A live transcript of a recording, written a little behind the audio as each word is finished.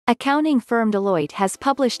Accounting firm Deloitte has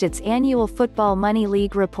published its annual Football Money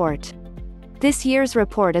League report. This year's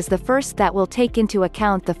report is the first that will take into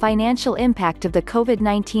account the financial impact of the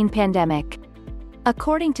COVID-19 pandemic.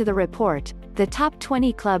 According to the report, the top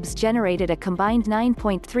 20 clubs generated a combined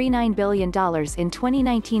 $9.39 billion in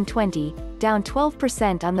 2019-20, down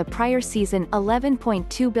 12% on the prior season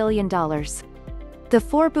 $11.2 billion. The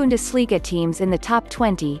four Bundesliga teams in the top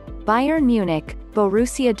 20, Bayern Munich,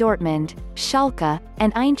 Borussia Dortmund, Schalke,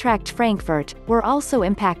 and Eintracht Frankfurt, were also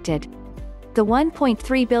impacted. The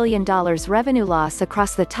 $1.3 billion revenue loss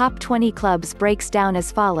across the top 20 clubs breaks down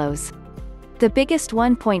as follows. The biggest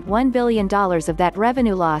 $1.1 billion of that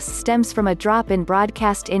revenue loss stems from a drop in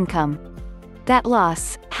broadcast income. That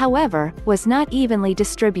loss, however, was not evenly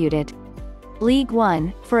distributed. Ligue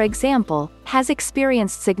 1, for example, has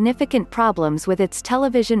experienced significant problems with its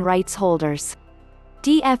television rights holders.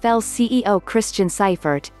 DFL CEO Christian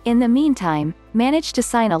Seifert, in the meantime, managed to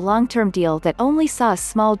sign a long-term deal that only saw a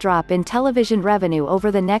small drop in television revenue over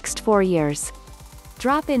the next 4 years.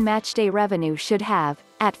 Drop in matchday revenue should have,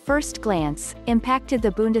 at first glance, impacted the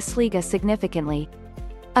Bundesliga significantly.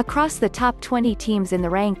 Across the top 20 teams in the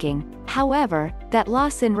ranking, however, that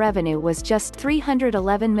loss in revenue was just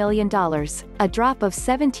 $311 million, a drop of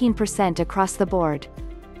 17% across the board.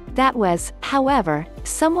 That was, however,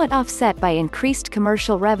 somewhat offset by increased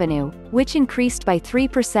commercial revenue, which increased by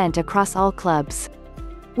 3% across all clubs.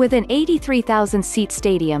 With an 83,000-seat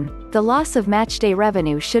stadium, the loss of matchday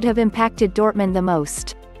revenue should have impacted Dortmund the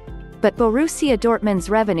most. But Borussia Dortmund's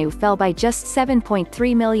revenue fell by just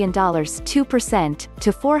 $7.3 million, 2%,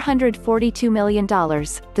 to $442 million,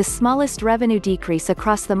 the smallest revenue decrease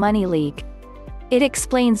across the Money League. It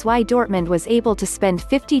explains why Dortmund was able to spend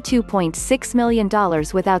 $52.6 million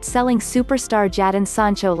without selling superstar Jadon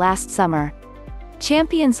Sancho last summer.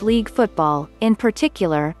 Champions League football, in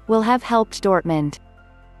particular, will have helped Dortmund.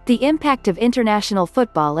 The impact of international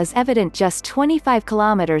football is evident just 25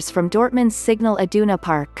 kilometers from Dortmund's Signal Iduna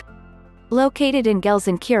Park. Located in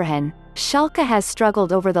Gelsenkirchen, Schalke has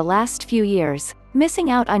struggled over the last few years,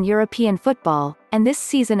 missing out on European football, and this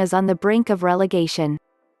season is on the brink of relegation.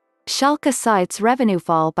 Schalke saw its revenue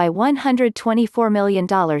fall by $124 million,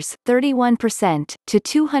 31%, to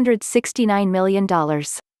 $269 million.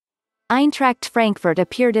 Eintracht Frankfurt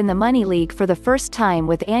appeared in the Money League for the first time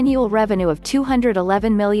with annual revenue of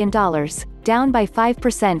 $211 million, down by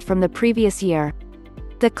 5% from the previous year.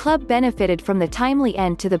 The club benefited from the timely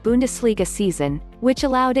end to the Bundesliga season, which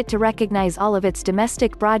allowed it to recognize all of its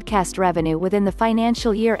domestic broadcast revenue within the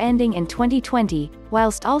financial year ending in 2020,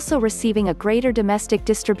 whilst also receiving a greater domestic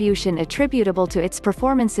distribution attributable to its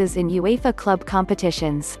performances in UEFA club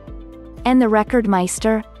competitions. And the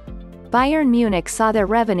Rekordmeister? Bayern Munich saw their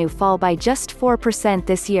revenue fall by just 4%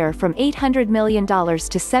 this year from $800 million to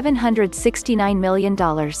 $769 million.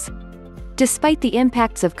 Despite the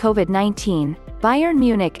impacts of COVID-19, Bayern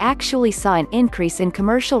Munich actually saw an increase in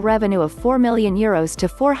commercial revenue of €4 million to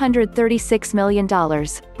 $436 million,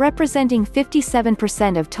 representing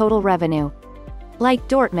 57% of total revenue. Like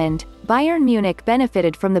Dortmund, Bayern Munich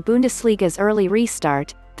benefited from the Bundesliga's early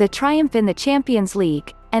restart, the triumph in the Champions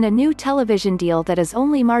League, and a new television deal that is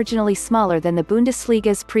only marginally smaller than the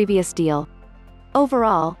Bundesliga's previous deal.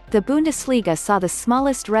 Overall, the Bundesliga saw the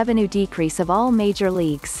smallest revenue decrease of all major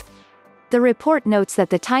leagues. The report notes that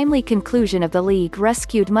the timely conclusion of the league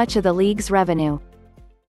rescued much of the league's revenue.